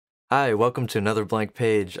Hi, welcome to another blank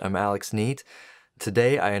page. I'm Alex Niedt.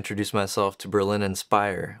 Today I introduced myself to Berlin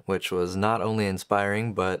Inspire, which was not only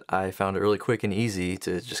inspiring, but I found it really quick and easy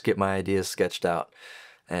to just get my ideas sketched out.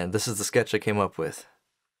 And this is the sketch I came up with.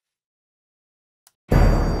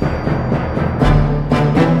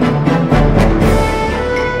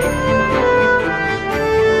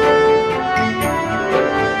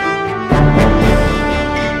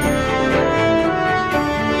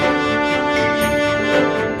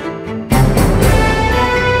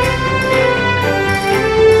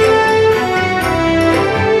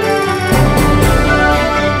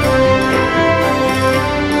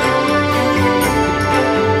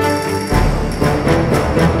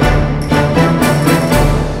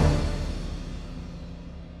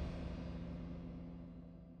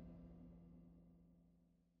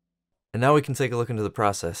 And now we can take a look into the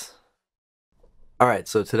process. Alright,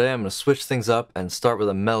 so today I'm going to switch things up and start with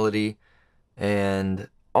a melody and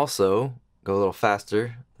also go a little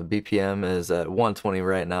faster. The BPM is at 120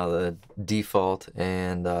 right now, the default,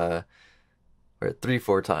 and we're at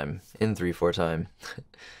 3/4 time, in 3/4 time.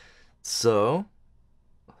 So,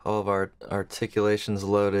 all of our articulations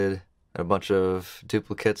loaded, a bunch of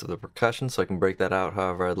duplicates of the percussion so I can break that out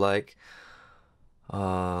however I'd like.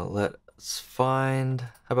 Let's find,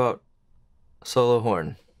 how about solo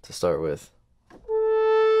horn to start with.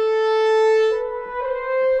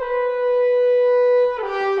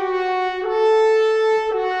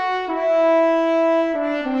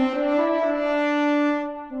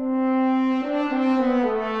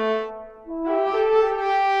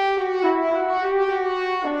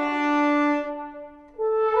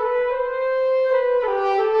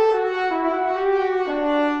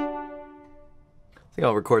 I think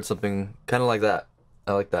I'll record something kind of like that.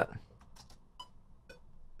 I like that.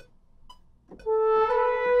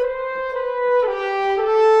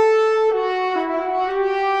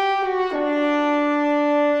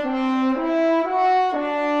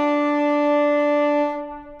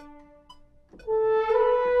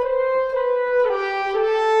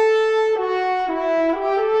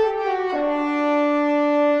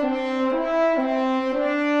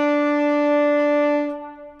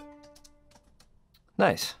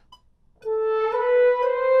 Nice.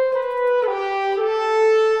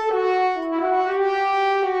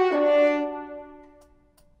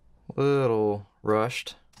 Little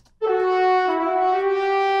rushed.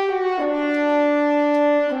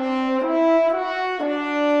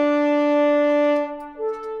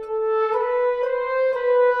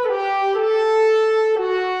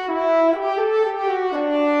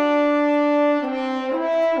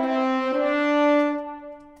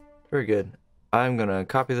 Very good. I'm gonna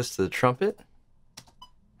copy this to the trumpet.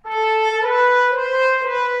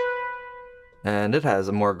 And it has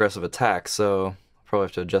a more aggressive attack, so I'll probably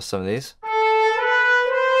have to adjust some of these.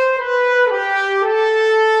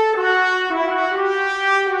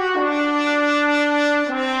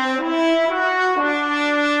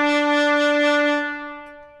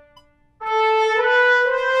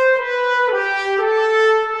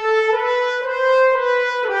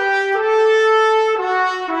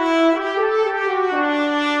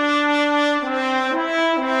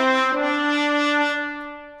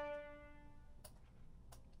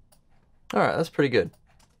 Alright, that's pretty good.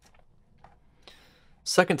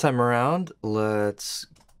 Second time around, let's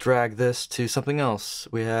drag this to something else.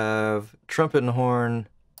 We have trumpet and horn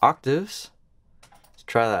octaves. Let's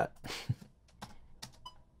try that.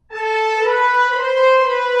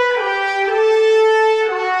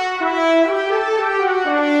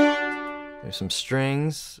 There's some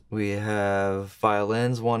strings. We have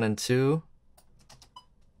violins 1 and 2.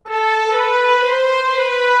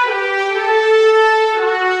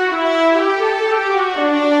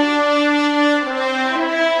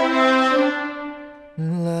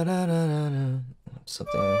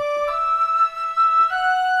 Something.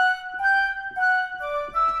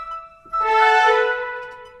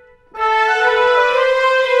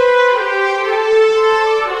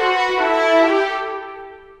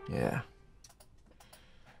 Yeah.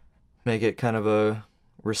 Make it kind of a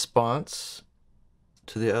response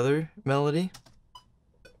to the other melody.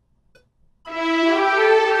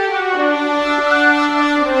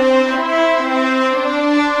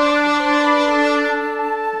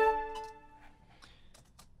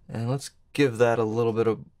 And let's give that a little bit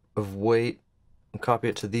of weight and copy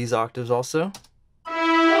it to these octaves also.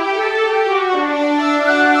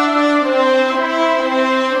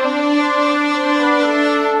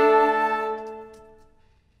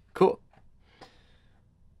 Cool.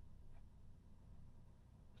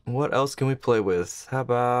 What else can we play with? How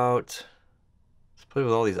about, let's play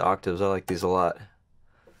with all these octaves. I like these a lot.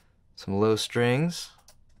 Some low strings.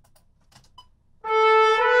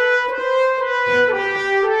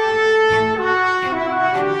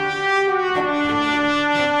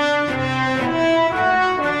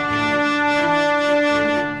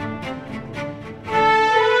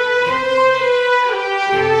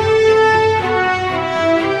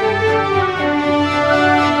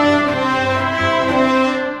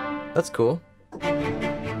 That's cool.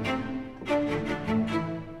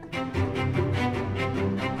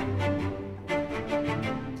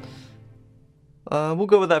 We'll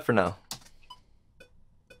go with that for now.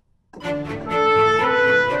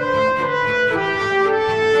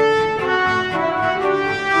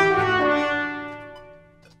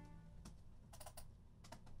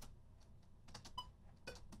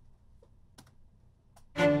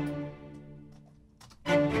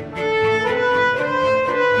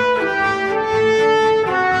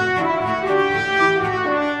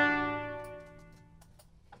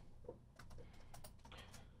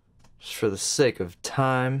 For the sake of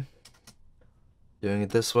time, doing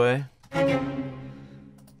it this way. And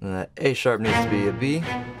that A sharp needs to be a B.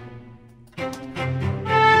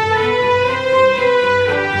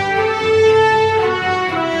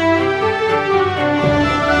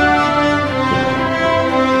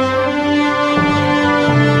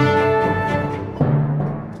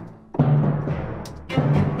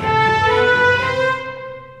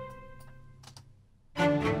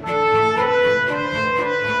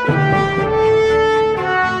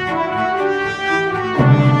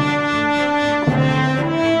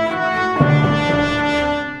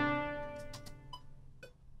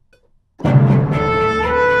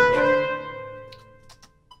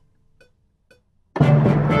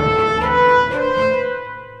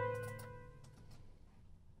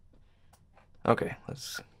 Okay,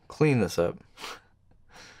 let's clean this up.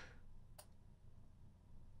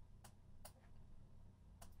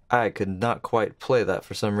 I could not quite play that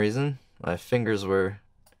for some reason. My fingers were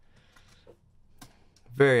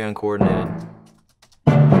very uncoordinated.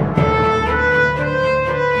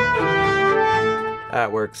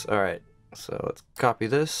 That works. Alright, so let's copy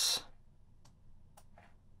this.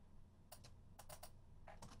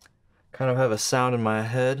 Kind of have a sound in my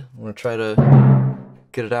head. I'm going to try to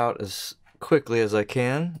get it out as quickly as I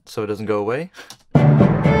can so it doesn't go away.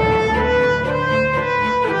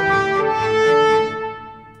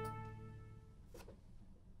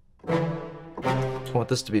 I want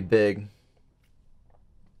this to be big.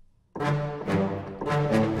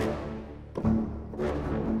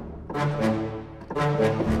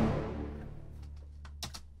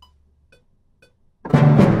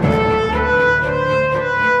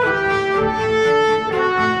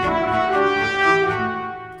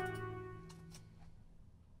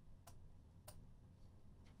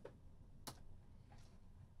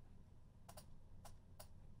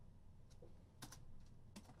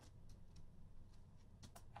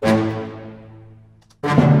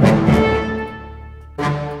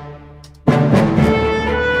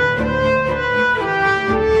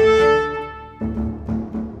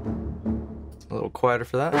 A little quieter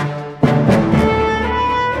for that.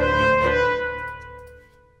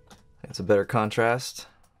 It's a better contrast.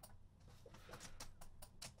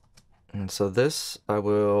 And so this I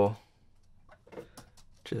will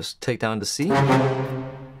just take down to C.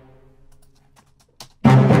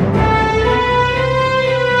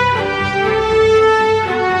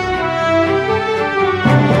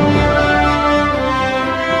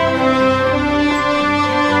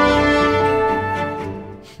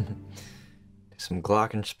 Some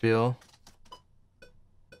glockenspiel.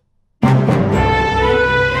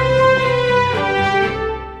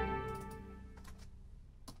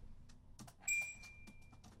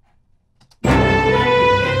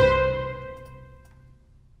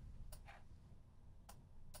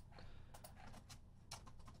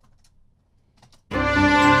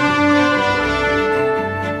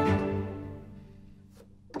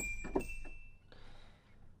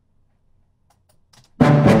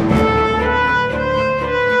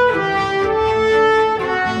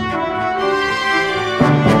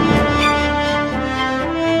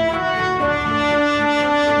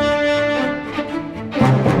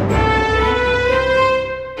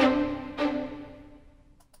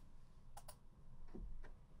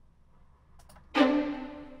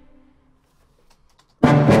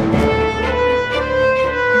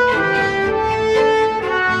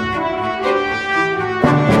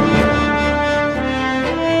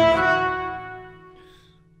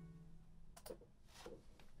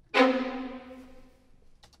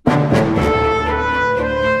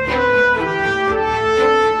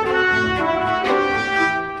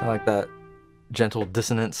 Like that gentle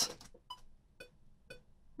dissonance.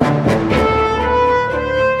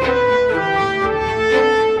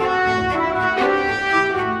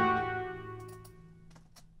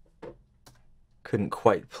 Couldn't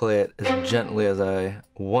quite play it as gently as I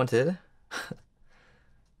wanted.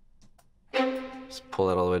 Just pull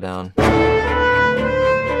that all the way down.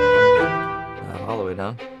 All the way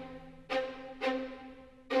down.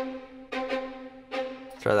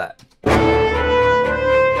 Try that.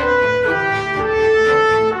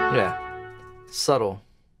 Yeah, subtle.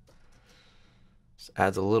 Just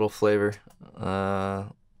adds a little flavor.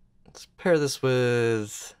 Let's pair this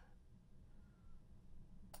with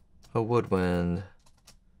a woodwind,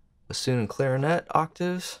 bassoon and clarinet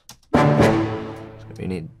octaves. So we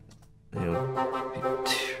need, be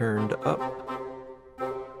turned up.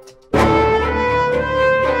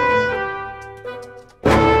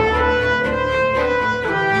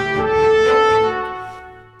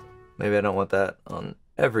 Maybe I don't want that on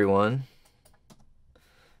everyone.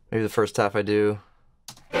 Maybe the first half I do.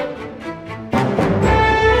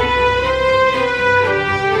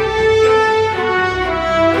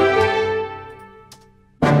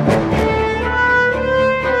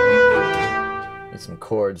 Need some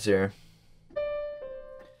chords here.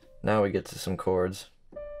 Now we get to some chords.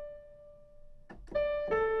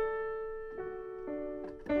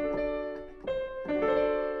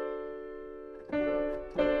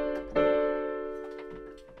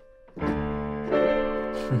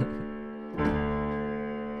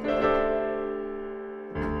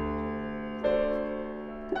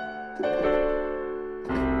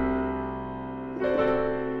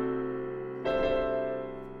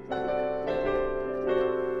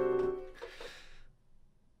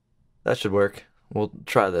 That should work. We'll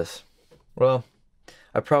try this. Well,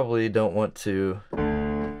 I probably don't want to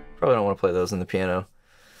play those in the piano.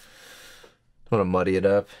 I want to muddy it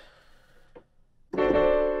up.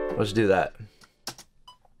 Let's do that.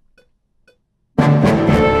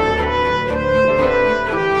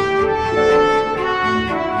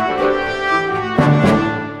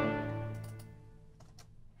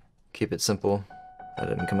 Keep it simple. That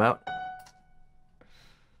didn't come out.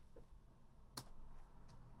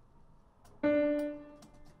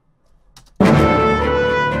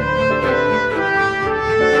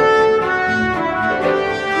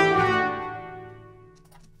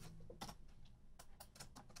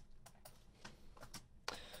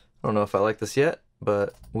 I don't know if I like this yet,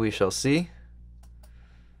 but we shall see.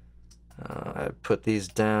 I put these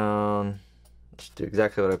down. Let's do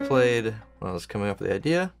exactly what I played when I was coming up with the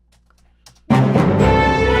idea. Yeah,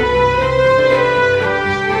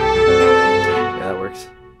 that works.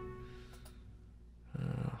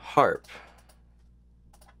 Harp.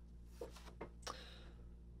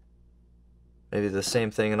 Maybe the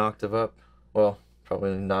same thing an octave up. Well,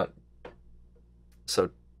 probably not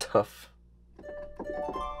so tough.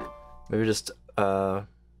 Maybe just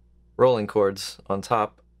rolling chords on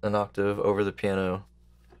top, an octave over the piano.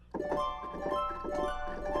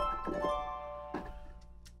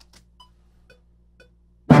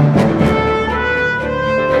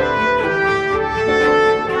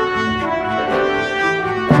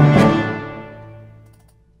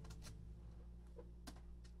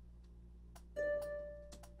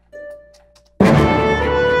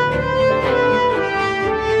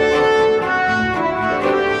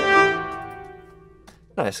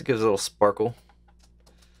 Nice, it gives a little sparkle.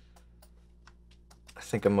 I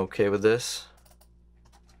think I'm okay with this.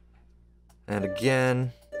 And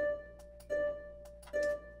again,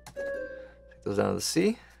 take those down to the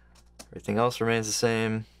C. Everything else remains the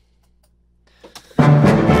same.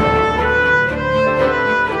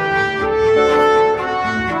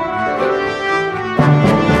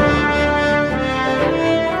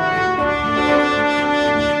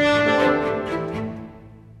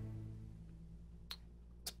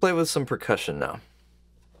 Play with some percussion now.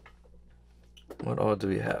 What all do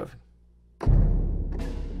we have?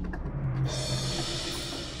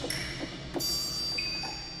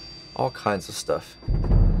 All kinds of stuff.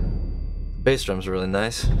 Bass drums are really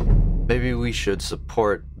nice. Maybe we should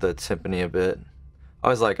support the timpani a bit. I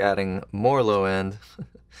always like adding more low end.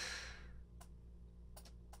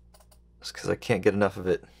 Just because I can't get enough of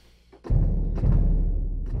it. I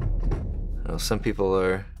know some people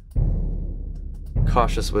are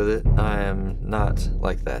cautious with it. I am not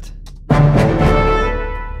like that.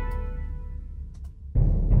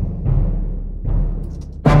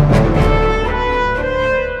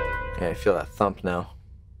 Yeah, I feel that thump now.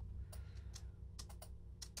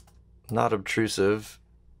 Not obtrusive,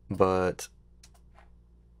 but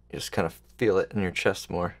you just kind of feel it in your chest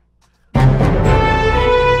more.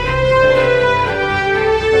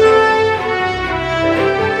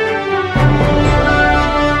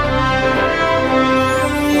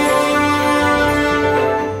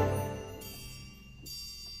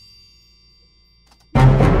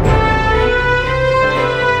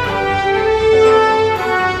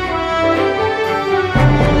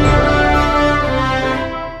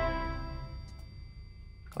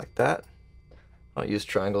 Like that. I don't use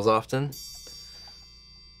triangles often.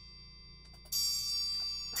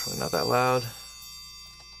 Probably not that loud.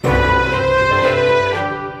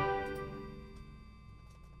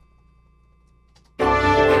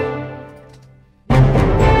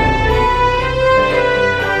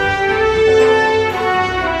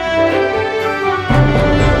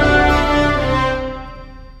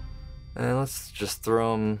 And let's just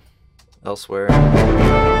throw them elsewhere.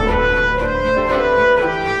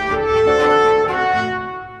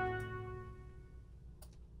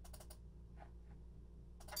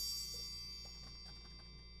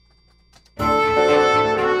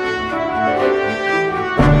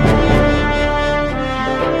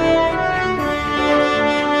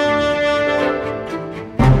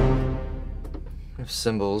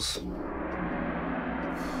 Cymbals.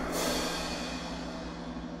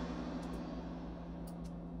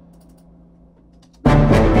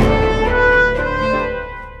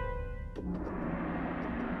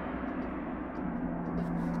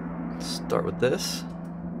 Start with this.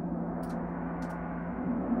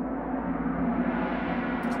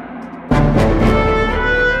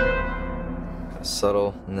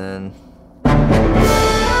 Subtle, and then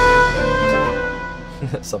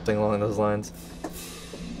something along those lines.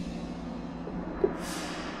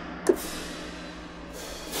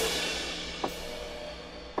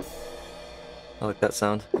 I like that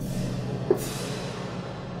sound.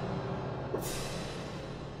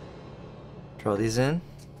 Draw these in.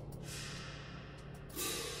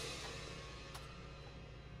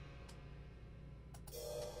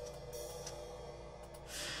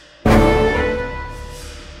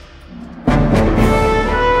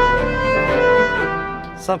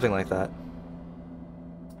 Something like that.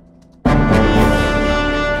 I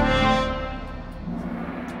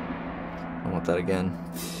want that again.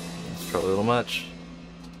 It's probably a little much.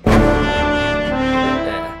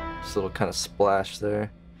 Yeah, just a little kind of splash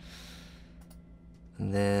there.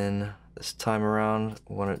 And then this time around,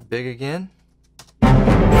 I want it big again.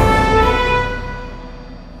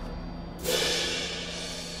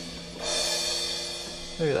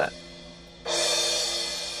 Look at that.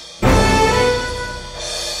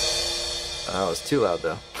 That was too loud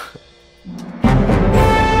though.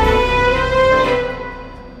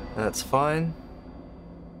 That's fine.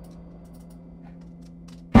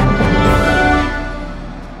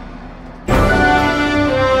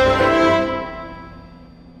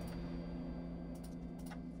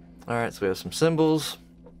 Alright, so we have some cymbals.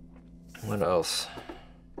 What else?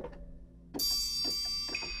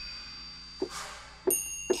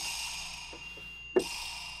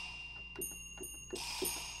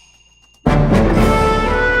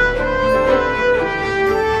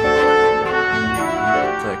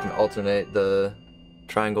 I can alternate the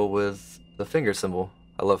triangle with the finger cymbal.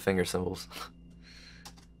 I love finger cymbals.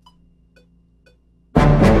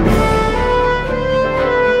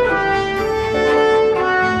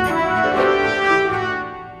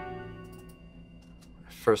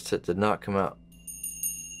 First hit did not come out.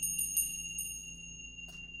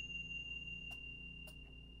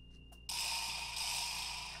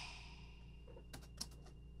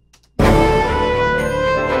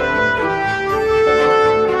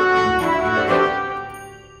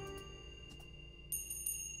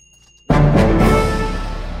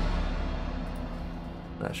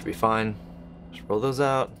 That should be fine. Just roll those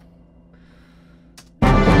out.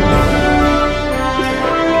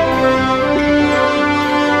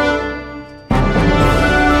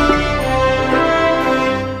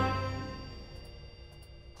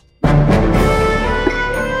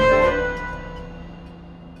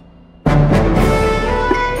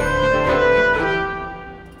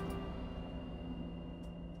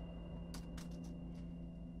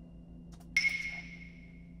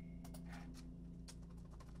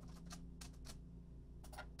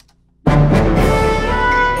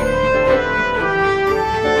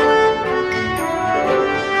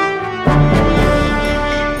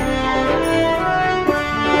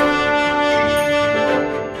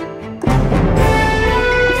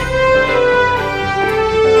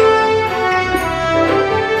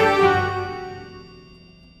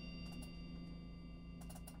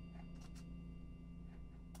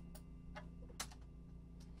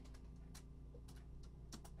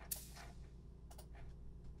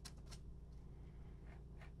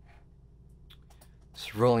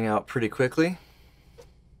 It's rolling out pretty quickly.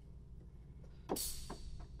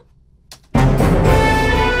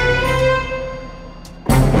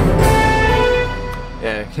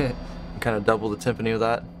 Yeah, kind of double the timpani with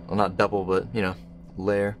that. Well, not double, but, you know,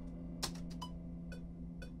 layer.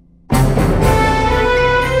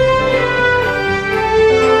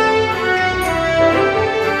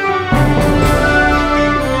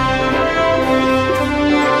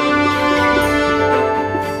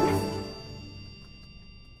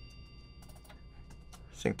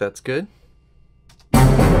 that's good.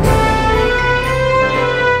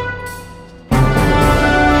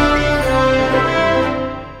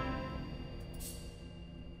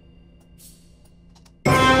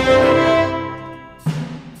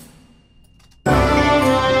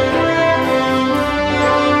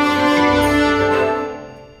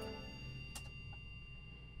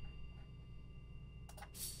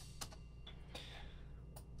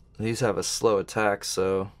 These have a slow attack,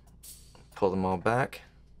 so pull them all back,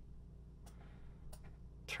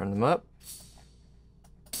 turn them up.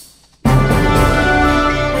 A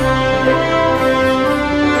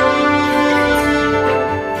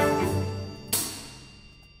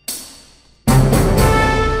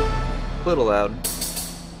little loud.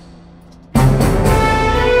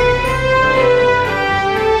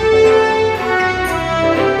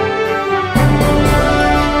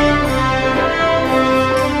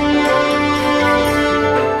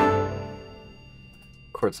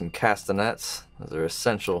 Record some castanets, those are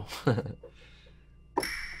essential.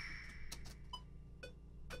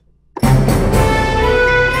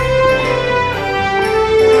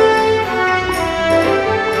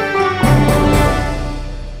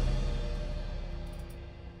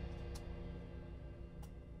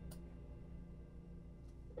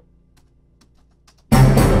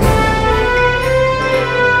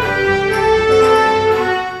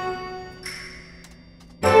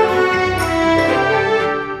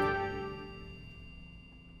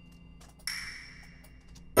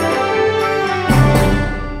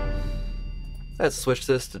 Let's switch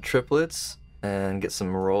this to triplets and get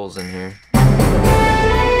some rolls in here.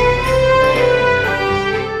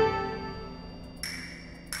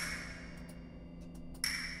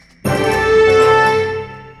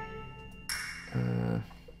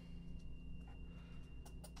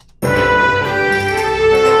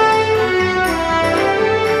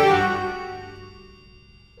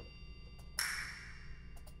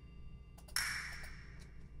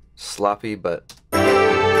 Sloppy, but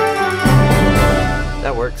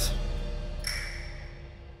that works.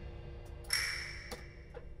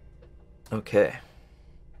 Okay.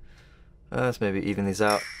 Let's maybe even these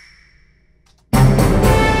out.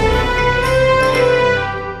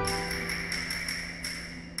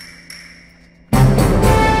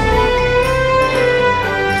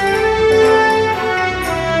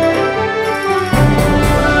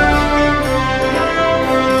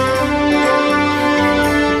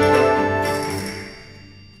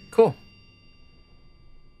 Cool.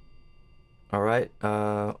 Alright,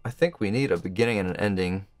 I think we need a beginning and an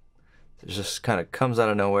ending. It just kind of comes out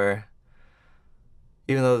of nowhere.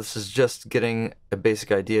 Even though this is just getting a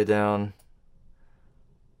basic idea down,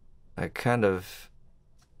 I kind of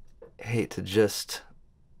hate to just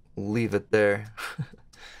leave it there.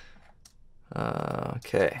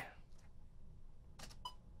 Okay.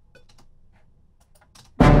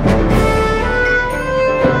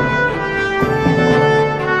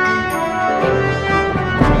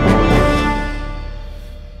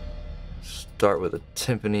 Start with a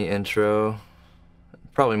timpani intro.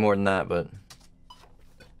 Probably more than that, but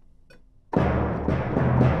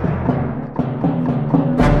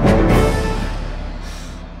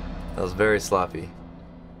that was very sloppy.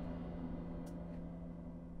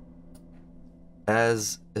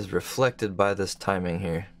 As is reflected by this timing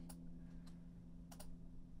here.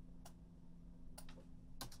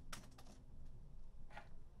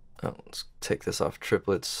 Oh, let's take this off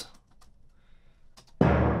triplets.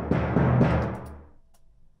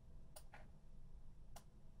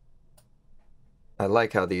 I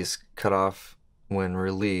like how these cut off when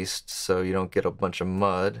released, so you don't get a bunch of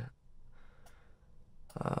mud.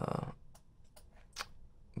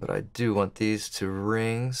 But I do want these to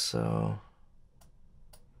ring, so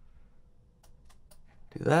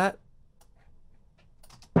do that.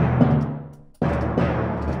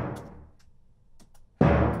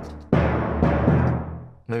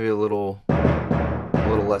 Maybe a little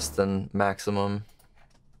less than maximum,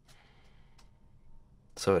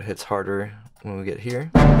 so it hits harder when we get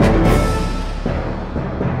here.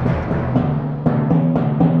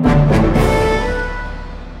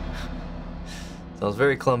 Sounds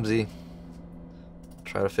very clumsy.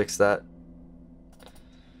 Try to fix that.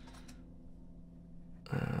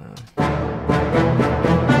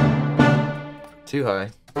 Too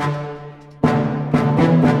high.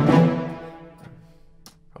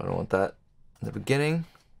 Probably don't want that in the beginning.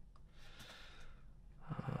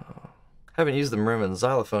 Haven't used the marimba and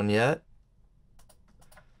xylophone yet.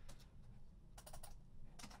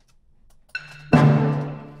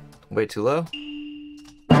 Way too low.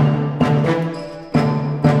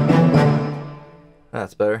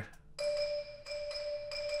 That's better.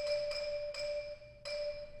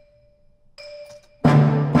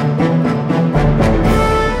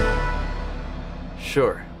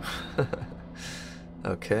 Sure.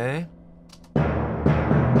 Okay.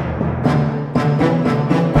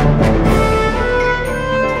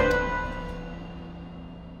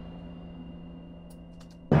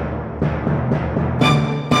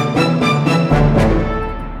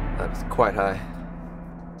 That's quite high.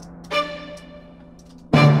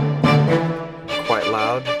 Quite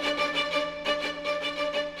loud.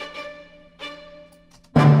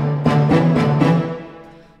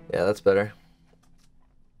 Yeah, that's better.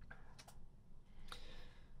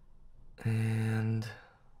 And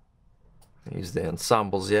I use the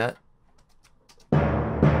ensembles yet.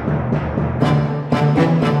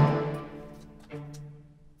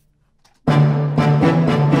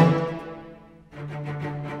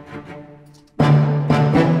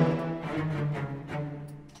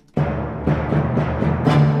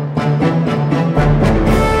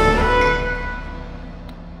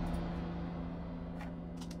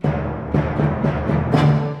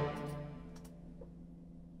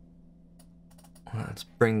 Let's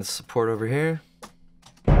bring the support over here.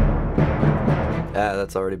 Yeah,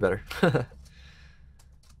 that's already better.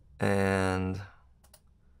 And these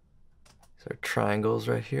are triangles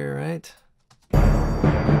right here, right?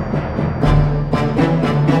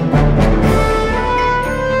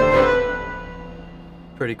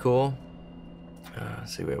 Pretty cool.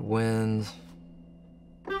 Let's see, we have winds.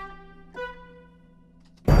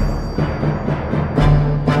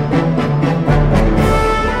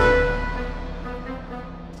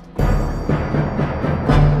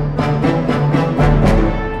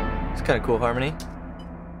 Kind of cool harmony.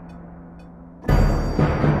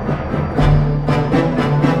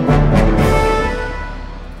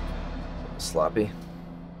 Sloppy.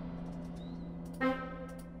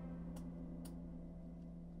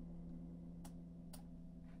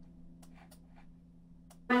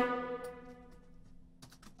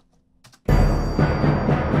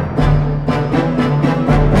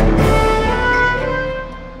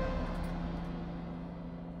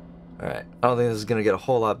 Alright, I don't think this is going to get a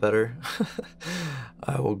whole lot better.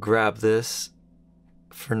 I will grab this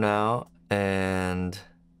for now and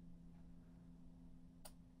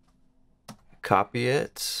copy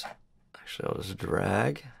it. Actually, I'll just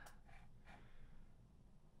drag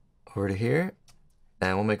over to here,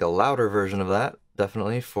 and we'll make a louder version of that,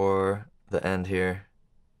 definitely, for the end here.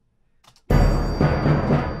 So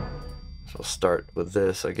I'll start with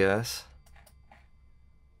this, I guess.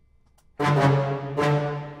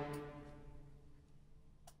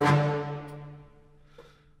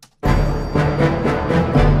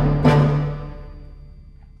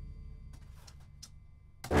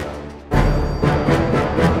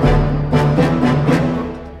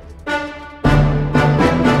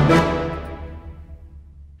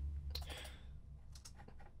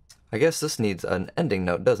 I guess this needs an ending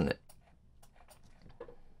note, doesn't it?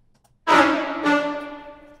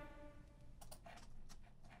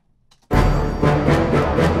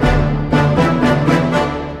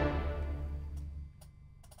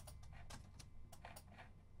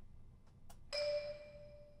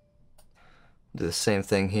 Do the same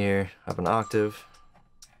thing here, up an octave.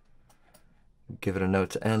 Give it a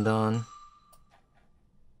note to end on.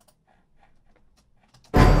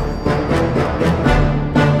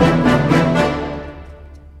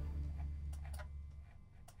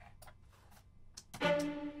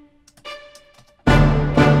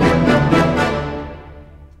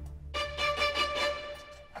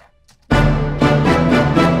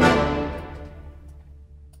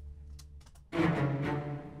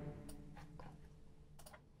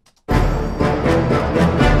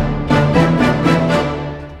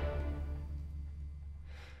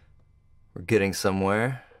 We're getting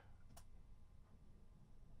somewhere.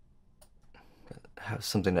 Have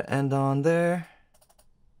something to end on there.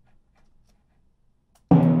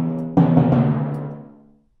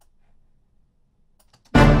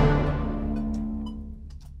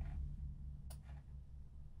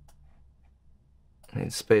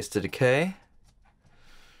 Need space to decay.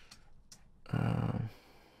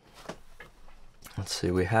 Let's see,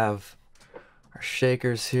 we have our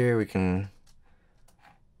shakers here. We can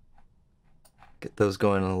get those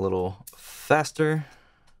going a little faster.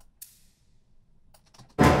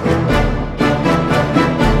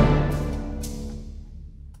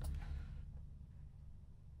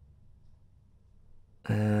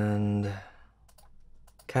 And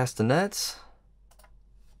castanets.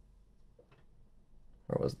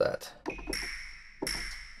 Where was that?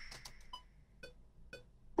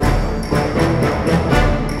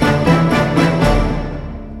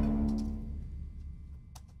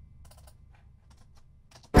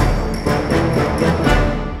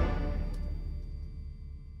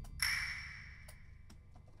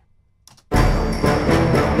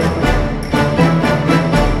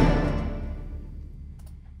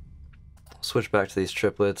 switch back to these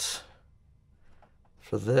triplets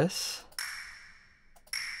for this.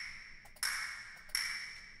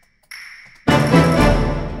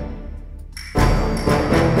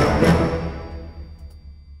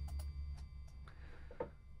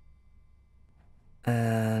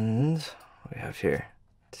 And what do we have here?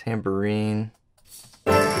 Tambourine.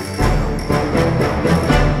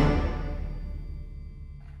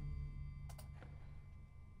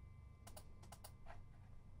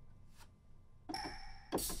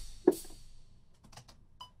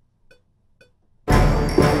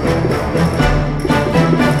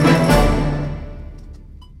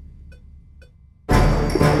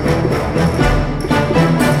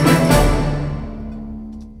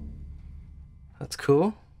 That's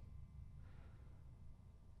cool.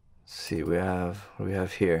 Let's see, what do we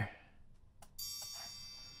have here?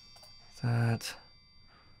 That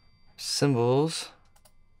cymbals.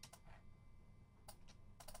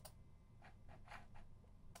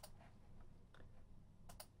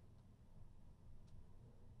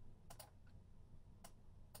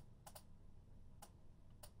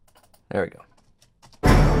 There we go.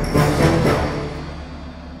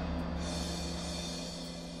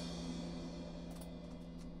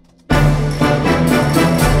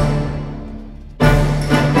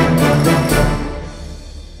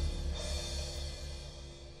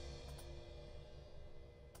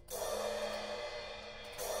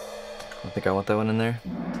 I think I want that one in there.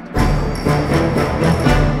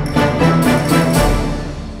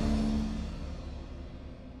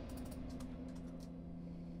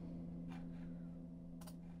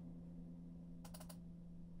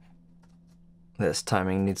 This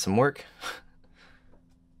timing needs some work.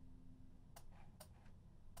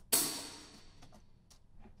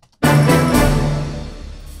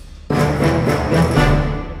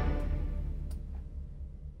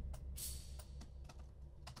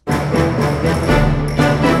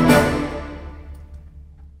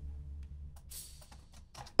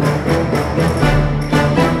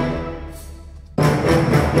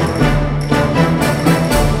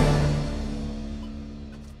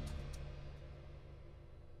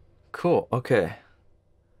 Cool, okay.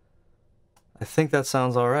 I think that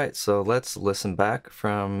sounds all right, so let's listen back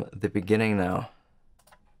from the beginning now.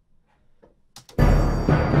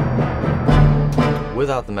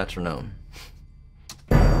 Without the metronome.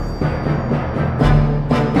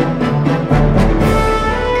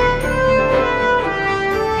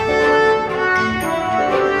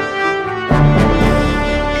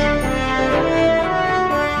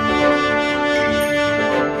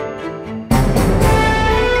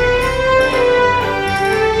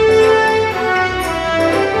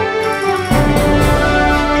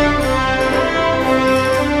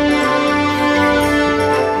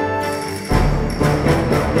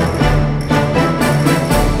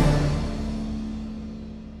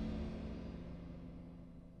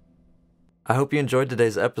 I hope you enjoyed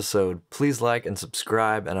today's episode. Please like and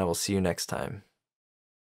subscribe, and I will see you next time.